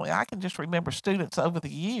 definitely, definitely. I can just remember students over the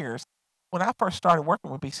years. When I first started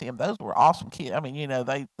working with BCM, those were awesome kids. I mean,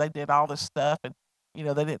 they did all this stuff, and they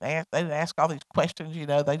didn't ask all these questions.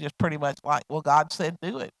 They just pretty much like, well, God said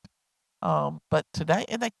do it. But today,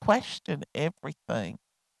 and they question everything.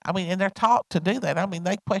 I mean, and they're taught to do that. I mean,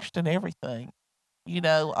 they question everything.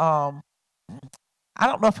 I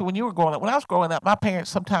don't know if when you were growing up, when I was growing up, my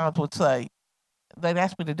parents sometimes would say, they'd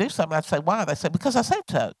ask me to do something. I'd say, why? They said, because I said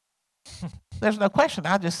so. There's no question.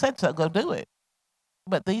 I just said so. Go do it.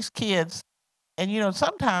 But these kids, and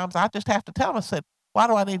sometimes I just have to tell them, I said, why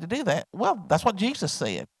do I need to do that? Well, that's what Jesus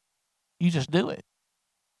said. You just do it.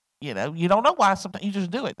 You don't know why. Sometimes you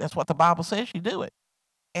just do it. That's what the Bible says. You do it.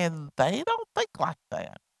 And they don't think like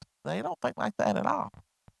that. They don't think like that at all.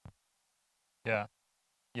 Yeah.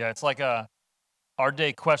 Yeah. It's like our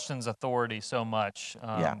day questions authority so much,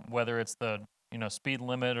 Yeah. whether it's the, speed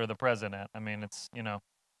limit or the president. I mean, it's,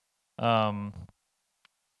 um,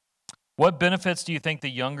 what benefits do you think the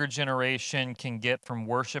younger generation can get from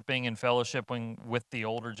worshiping and fellowshipping with the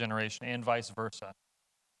older generation and vice versa?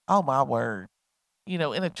 Oh my word. In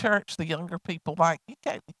a church, the younger people, like, you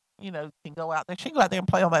can't, can go out there. She can go out there and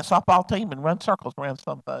play on that softball team and run circles around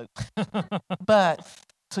some folks. But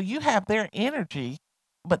so you have their energy,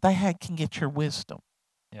 but can get your wisdom.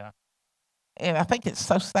 Yeah. And I think it's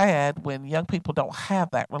so sad when young people don't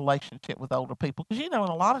have that relationship with older people. Because, in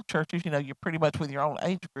a lot of churches, you're pretty much with your own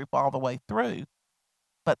age group all the way through.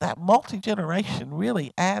 But that multi-generation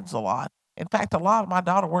really adds a lot. In fact, my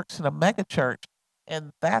daughter works in a mega church,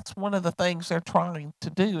 and that's one of the things they're trying to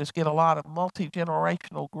do is get a lot of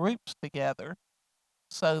multi-generational groups together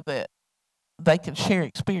so that they can share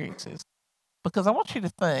experiences. Because I want you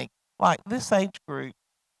to think, like this age group,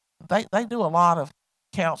 they do a lot of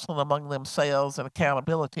counseling among themselves and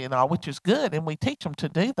accountability and all, which is good, and we teach them to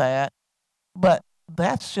do that. But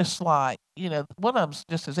that's just like, one of them's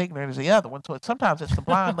just as ignorant as the other one. So sometimes it's the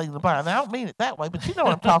blind leading the blind. Now, I don't mean it that way, but you know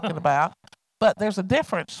what I'm talking about. But there's a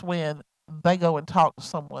difference when they go and talk to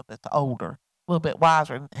someone that's older, a little bit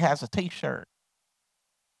wiser, and has a T-shirt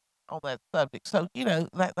on that subject. So,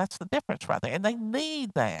 that's the difference right there. And they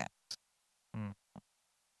need that. Mm.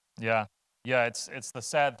 Yeah. Yeah, it's the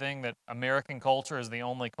sad thing that American culture is the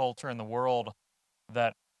only culture in the world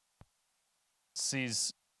that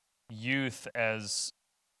sees youth as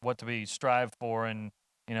what to be strived for, and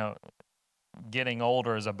getting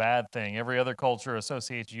older is a bad thing. Every other culture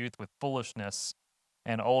associates youth with foolishness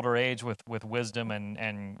and older age with wisdom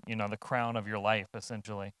and the crown of your life,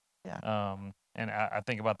 essentially. Yeah. And I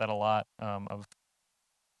think about that a lot, of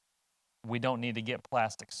we don't need to get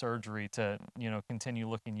plastic surgery to, continue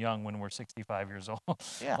looking young when we're 65 years old.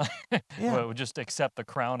 Yeah. Yeah. Well, just accept the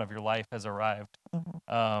crown of your life has arrived.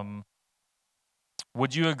 Mhm.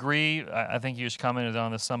 Would you agree? I think you just commented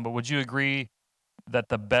on this some, but would you agree that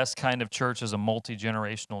the best kind of church is a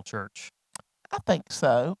multi-generational church? I think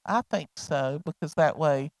so. Because that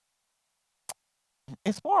way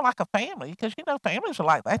it's more like a family. Because families are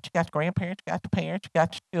like that. You got your grandparents, you got your parents, you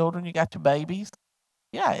got your children, you got your babies.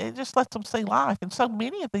 Yeah, it just lets them see life. And so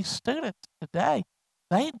many of these students today,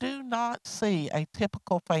 they do not see a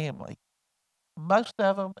typical family. Most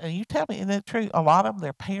of them, and you tell me, isn't it true? A lot of them,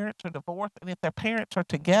 their parents are divorced, and if their parents are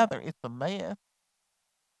together, it's a mess.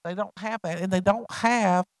 They don't have that, and they don't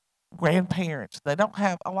have grandparents. They don't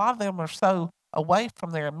have. A lot of them are so away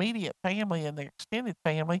from their immediate family and their extended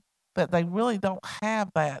family that they really don't have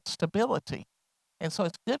that stability. And so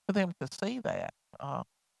it's good for them to see that.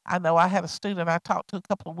 I know I had a student I talked to a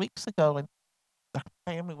couple of weeks ago, and the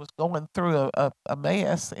family was going through a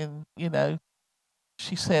mess, and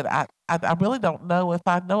she said, I really don't know if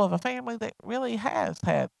I know of a family that really has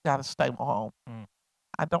got a stable home. Mm.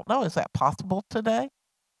 I don't know. Is that possible today?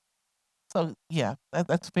 So yeah,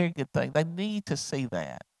 that's a very good thing. They need to see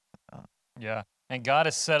that. Yeah. And God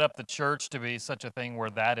has set up the church to be such a thing where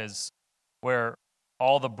that is where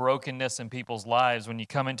all the brokenness in people's lives, when you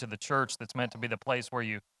come into the church that's meant to be the place where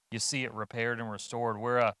you see it repaired and restored.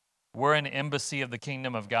 We're an embassy of the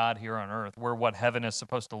kingdom of God here on earth. We're what heaven is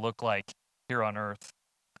supposed to look like here on earth,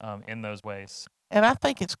 in those ways. And I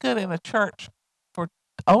think it's good in a church for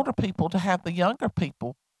older people to have the younger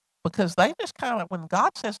people, because they just kind of, when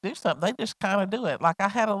God says do something, they just kind of do it. Like I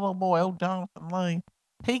had a little boy, old Jonathan Lane.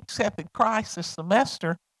 He accepted Christ this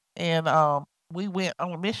semester, and we went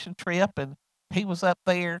on a mission trip, and he was up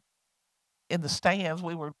there in the stands.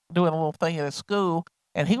 We were doing a little thing at a school,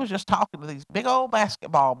 and he was just talking to these big old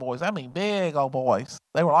basketball boys. I mean, big old boys.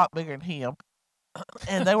 They were a lot bigger than him,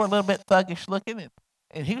 and they were a little bit thuggish looking.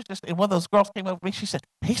 And he was just, and one of those girls came over to me. She said,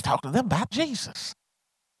 "He's talking to them about Jesus."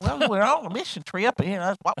 Well, we're on a mission trip, and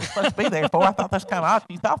that's what we're supposed to be there for. I thought that's kind of odd.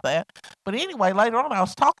 You thought that, but anyway, later on, I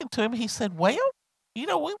was talking to him. He said, "Well, we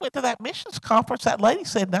went to that missions conference. That lady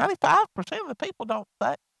said 95% of the people don't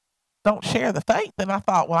share the faith." And I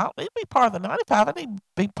thought, well, I don't need to be part of the 95. I need to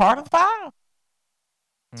be part of the 5.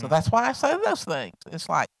 So that's why I say those things. It's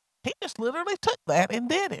like he just literally took that and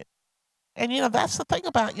did it. And that's the thing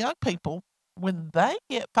about young people. When they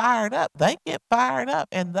get fired up,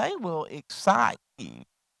 and they will excite you.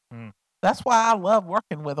 Mm. That's why I love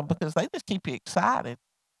working with them, because they just keep you excited.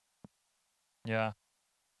 Yeah.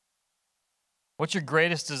 What's your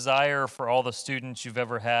greatest desire for all the students you've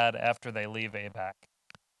ever had after they leave ABAC?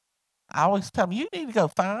 I always tell them, you need to go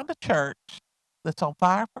find a church that's on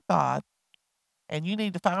fire for God, and you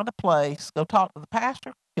need to find a place, go talk to the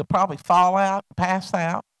pastor, He'll probably fall out, pass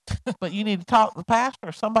out. But you need to talk to the pastor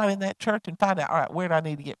or somebody in that church and find out, all right, where do I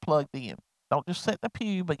need to get plugged in? Don't just sit in the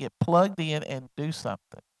pew, but get plugged in and do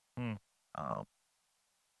something. Hmm.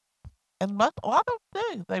 And a lot of them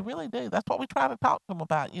do. They really do. That's what we try to talk to them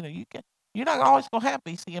about. You're not always going to have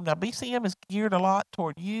BCM. Now, BCM is geared a lot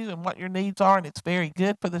toward you and what your needs are, and it's very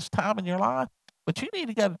good for this time in your life. But you need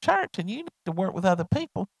to go to church, and you need to work with other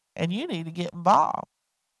people, and you need to get involved.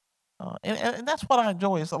 And that's what I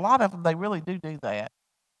enjoy is a lot of them, they really do that.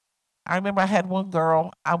 I remember I had one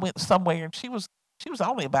girl, I went somewhere, and she was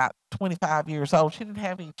only about 25 years old. She didn't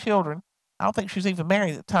have any children. I don't think she was even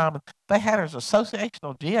married at the time. And they had her as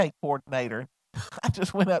associational GA coordinator. I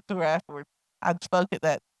just went up to her afterwards. I spoke at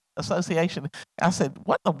that association. I said,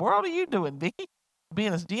 "What in the world are you doing, Vicki?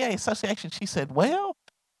 Being a GA association?" She said, "Well,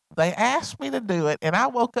 they asked me to do it, and I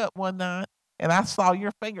woke up one night and I saw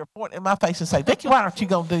your finger pointing in my face and say, 'Vicki, why aren't you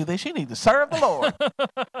going to do this? You need to serve the Lord.'"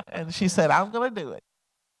 And she said, "I'm going to do it."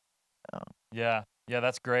 Yeah,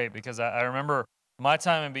 that's great because I remember my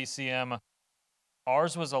time in BCM.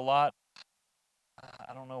 Ours was a lot.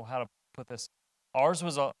 I don't know how to put this. Ours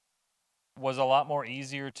was a lot more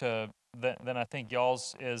easier than I think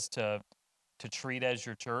y'all's is to treat as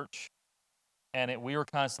your church. And we were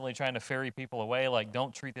constantly trying to ferry people away, like,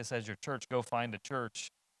 don't treat this as your church, go find a church.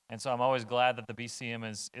 And so I'm always glad that the BCM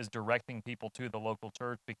is directing people to the local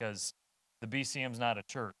church because the BCM's not a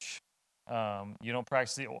church. You don't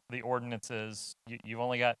practice the ordinances. You've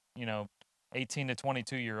only got 18 to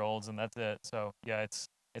 22-year-olds, and that's it. So yeah, it's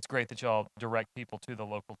great that y'all direct people to the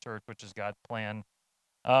local church, which is God's plan.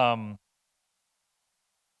 All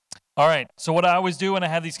right, so what I always do when I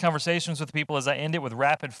have these conversations with people is I end it with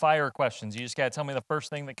rapid fire questions. You just got to tell me the first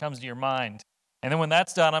thing that comes to your mind. And then when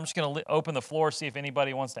that's done, I'm just going to open the floor, see if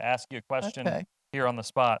anybody wants to ask you a question here on the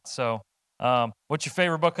spot. So what's your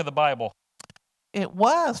favorite book of the Bible? It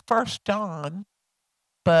was 1 John,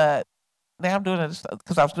 but now I'm doing it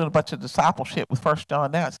because I was doing a bunch of discipleship with 1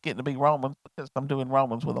 John. Now it's getting to be Romans because I'm doing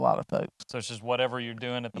Romans with a lot of folks. So it's just whatever you're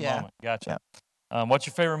doing at the moment. Gotcha. Yeah. What's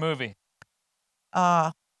your favorite movie?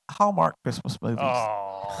 Hallmark Christmas movies.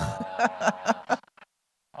 Oh.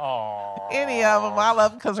 Oh. Any of them. I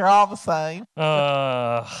love them because they're all the same.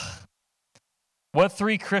 What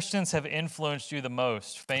three Christians have influenced you the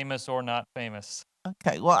most, famous or not famous?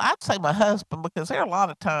 Okay, well, I'd say my husband because there are a lot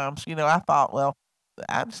of times, I thought, well,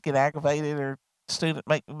 I just get aggravated or student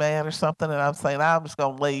make me mad or something, and I'm saying, I'm just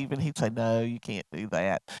going to leave, and he'd say, no, you can't do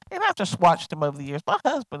that. And I've just watched him over the years. My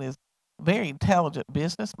husband is a very intelligent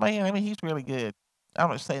businessman. I mean, he's really good. I'm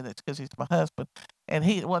not saying that's because he's my husband. And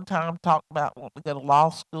he at one time talked about wanting to go to law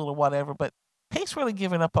school or whatever, but he's really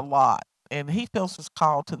given up a lot, and he feels as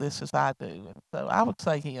called to this as I do. And so I would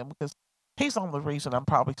say him because he's the only reason I'm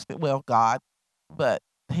probably still, well, God, but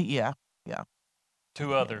yeah.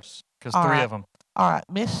 Two others, because three of them. All right,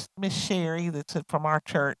 Miss Sherry, that's from our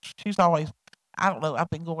church. She's always, I don't know, I've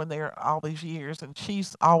been going there all these years, and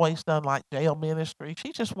she's always done like jail ministry.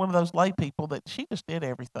 She's just one of those lay people that she just did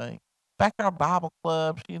everything. Back to our Bible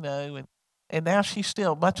clubs, and now she's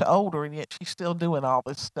still much older, and yet she's still doing all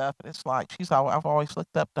this stuff. And it's like I've always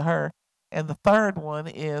looked up to her. And the third one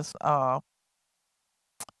is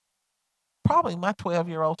probably my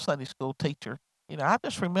 12-year-old Sunday school teacher. I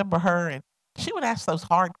just remember her, and she would ask those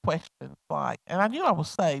hard questions like, and I knew I was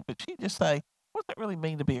saved, but she'd just say, what does it really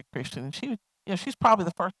mean to be a Christian? And she would, she's probably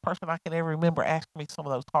the first person I can ever remember asking me some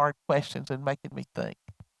of those hard questions and making me think.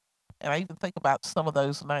 And I even think about some of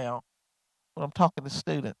those now when I'm talking to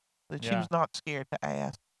students that she was not scared to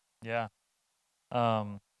ask. Yeah.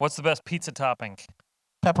 What's the best pizza topping?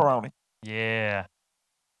 Pepperoni. Yeah.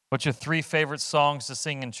 What's your three favorite songs to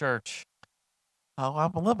sing in church? Oh,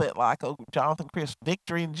 I'm a little bit like Jonathan Chris,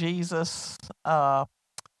 Victory in Jesus. I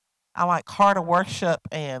like Heart of Worship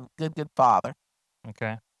and Good Good Father.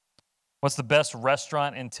 Okay. What's the best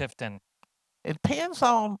restaurant in Tifton? It depends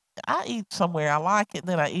on, I eat somewhere, I like it, and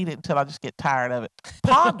then I eat it until I just get tired of it.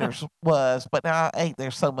 Ponders was, but now I ate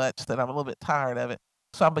there so much that I'm a little bit tired of it.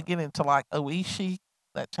 So I'm beginning to like Oishi,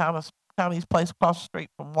 that Chinese place across the street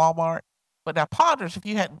from Walmart. But now Ponders, if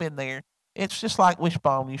you hadn't been there, it's just like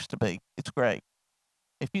Wishbone used to be. It's great.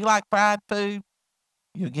 If you like fried food,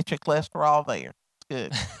 you'll get your cholesterol there. It's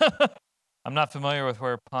good. I'm not familiar with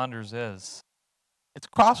where Ponders is. It's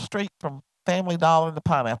across the street from Family Dollar and the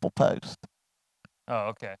Pineapple Post. Oh,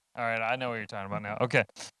 okay. All right. I know what you're talking about now. Okay.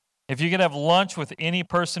 If you could have lunch with any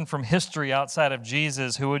person from history outside of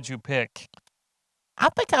Jesus, who would you pick? I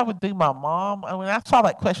think I would do my mom. I mean, I saw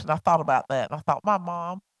that question. I thought about that. And I thought my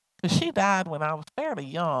mom, because she died when I was fairly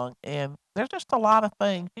young. And there's just a lot of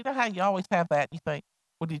things. You know how you always have that? You think,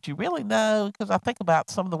 well, did you really know? Because I think about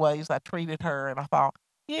some of the ways I treated her. And I thought,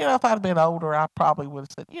 if I'd been older, I probably would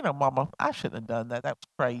have said, Mama, I shouldn't have done that. That was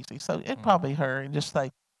crazy. So it'd probably her and just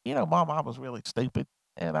say, Mama, I was really stupid,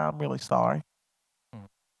 and I'm really sorry.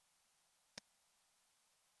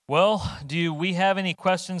 Well, do we have any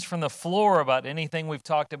questions from the floor about anything we've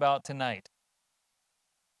talked about tonight?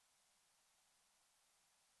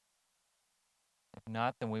 If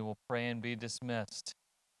not, then we will pray and be dismissed.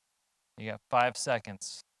 You got 5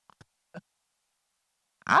 seconds.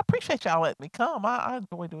 I appreciate y'all letting me come. I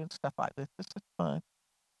enjoy doing stuff like this. This is fun.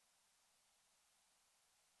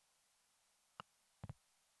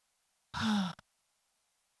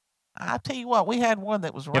 I tell you what, we had one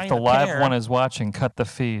that was If the live one is watching, cut the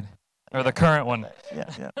feed. Or the current one.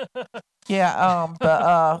 Yeah.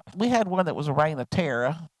 We had one that was a reign of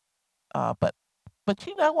terror. But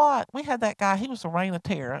you know what? We had that guy. He was a reign of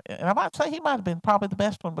terror, and I might say he might have been probably the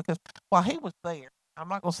best one because while he was there, I'm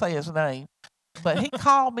not going to say his name, but he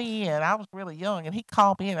called me in. I was really young, and he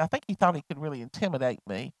called me in. I think he thought he could really intimidate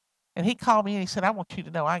me, and he called me and he said, "I want you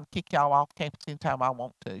to know I can kick y'all off campus anytime I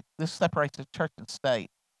want to. This separates the church and state."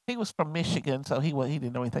 He was from Michigan, so he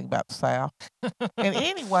didn't know anything about the South. And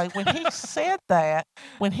anyway, when he said that,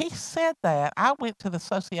 I went to the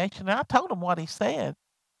association and I told him what he said.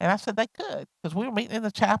 And I said they could because we were meeting in the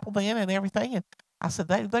chapel then and everything. And I said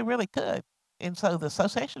they really could. And so the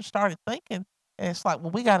association started thinking, and it's like, well,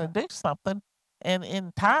 we got to do something. And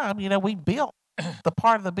in time, we built the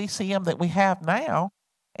part of the BCM that we have now.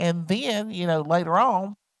 And then, later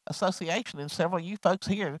on, association and several of you folks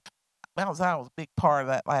here, Mount Zion was a big part of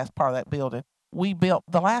that last part of that building. We built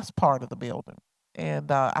the last part of the building. And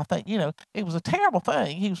I think, it was a terrible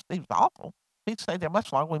thing. He was awful. If he'd stayed there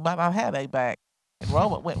much longer, we might not have had ABAC.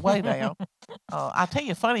 Enrollment went way down. I'll tell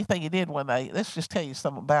you a funny thing he did one day. Let's just tell you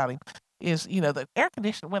something about him. Is, the air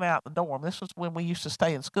conditioner went out in the dorm. This was when we used to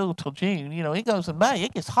stay in school till June. It goes in May.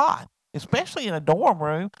 It gets hot, especially in a dorm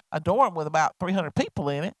room, a dorm with about 300 people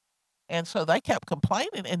in it. And so they kept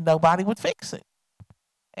complaining and nobody would fix it.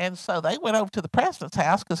 And so they went over to the president's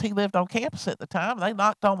house because he lived on campus at the time. They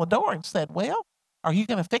knocked on the door and said, "Well, are you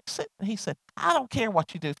going to fix it?" And he said, "I don't care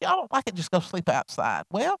what you do. If y'all don't like it, just go sleep outside."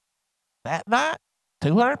 Well, that night,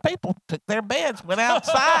 200 people took their beds, went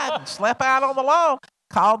outside, and slept out on the lawn,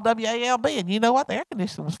 called WALB, and you know what? The air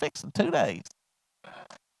conditioning was fixed in 2 days.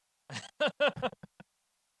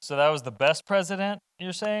 So that was the best president,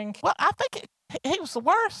 you're saying? Well, I think he was the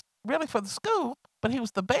worst, really, for the school, but he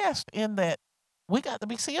was the best in that we got the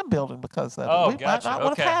BCM building because of it. We might not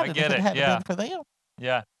would have had it if it hadn't been for them.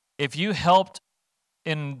 Yeah. If you helped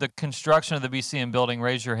in the construction of the BCM building,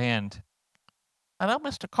 raise your hand. I know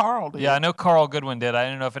Mr. Carl did. Yeah, I know Carl Goodwin did. I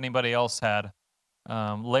didn't know if anybody else had.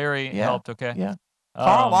 Larry helped, okay? Yeah.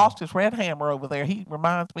 Carl lost his red hammer over there. He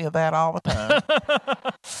reminds me of that all the time.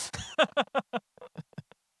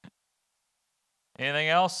 Anything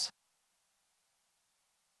else?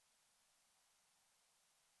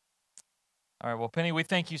 All right, well, Penny, we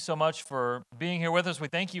thank you so much for being here with us. We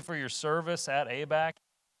thank you for your service at ABAC.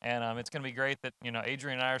 And it's going to be great that,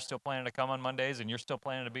 Adrian and I are still planning to come on Mondays, and you're still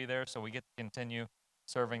planning to be there, so we get to continue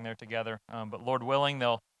serving there together. But Lord willing,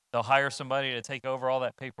 they'll hire somebody to take over all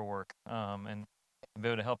that paperwork and be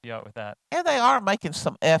able to help you out with that. And they are making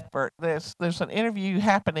some effort. There's an interview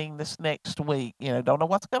happening this next week. Don't know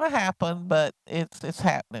what's going to happen, but it's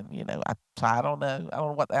happening. I don't know. I don't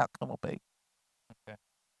know what the outcome will be. Okay.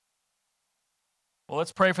 Well,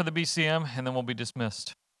 let's pray for the BCM, and then we'll be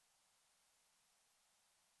dismissed.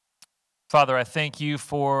 Father, I thank you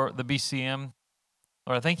for the BCM.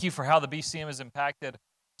 Lord, I thank you for how the BCM has impacted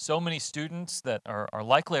so many students that are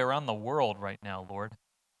likely around the world right now, Lord.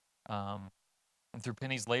 And through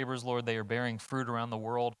Penny's labors, Lord, they are bearing fruit around the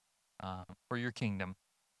world for your kingdom.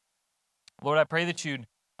 Lord, I pray that you'd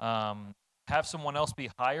have someone else be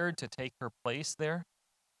hired to take her place there.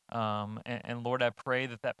 And Lord, I pray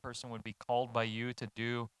that person would be called by you to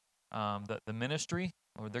do the ministry.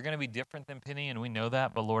 Lord, they're going to be different than Penny, and we know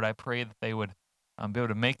that. But Lord, I pray that they would be able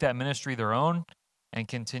to make that ministry their own and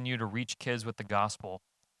continue to reach kids with the gospel.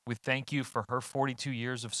 We thank you for her 42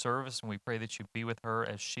 years of service, and we pray that you be with her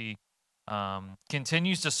as she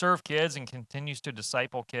continues to serve kids and continues to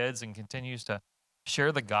disciple kids and continues to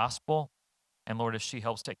share the gospel. And Lord, as she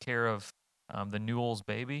helps take care of the Newell's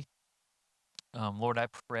baby, Lord, I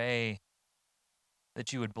pray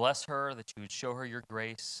that you would bless her, that you would show her your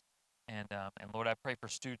grace. And Lord, I pray for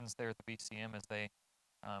students there at the BCM as they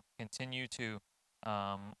continue to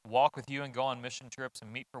walk with you and go on mission trips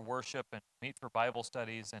and meet for worship and meet for Bible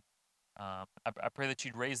studies. And I pray that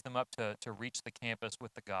you'd raise them up to reach the campus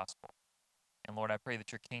with the gospel. And Lord, I pray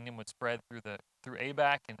that your kingdom would spread through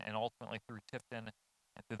ABAC and ultimately through Tifton and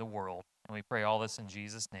through the world. And we pray all this in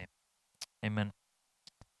Jesus' name. Amen.